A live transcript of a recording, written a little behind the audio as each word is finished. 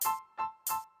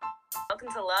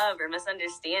welcome to Love or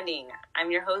Misunderstanding. I'm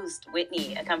your host,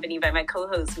 Whitney, accompanied by my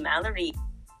co-host, Mallory.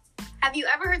 Have you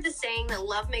ever heard the saying that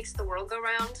love makes the world go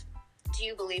round? Do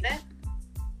you believe it?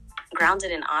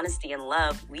 Grounded in honesty and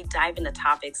love, we dive into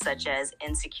topics such as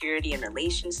insecurity in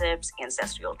relationships,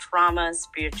 ancestral trauma,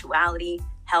 spirituality,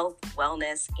 health,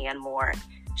 wellness, and more,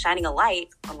 shining a light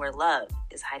on where love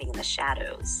is hiding in the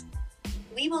shadows.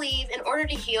 We believe in order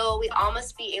to heal, we all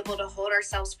must be able to hold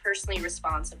ourselves personally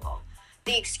responsible.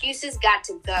 The excuses got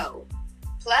to go.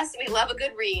 Plus, we love a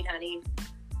good read, honey.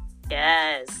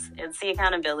 Yes, it's the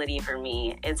accountability for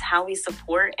me. It's how we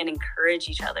support and encourage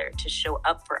each other to show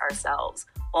up for ourselves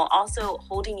while also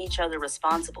holding each other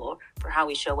responsible for how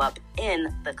we show up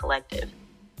in the collective.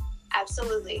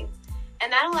 Absolutely.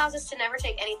 And that allows us to never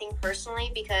take anything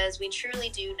personally because we truly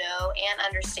do know and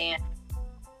understand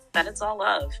that it's all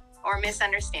love or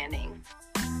misunderstanding.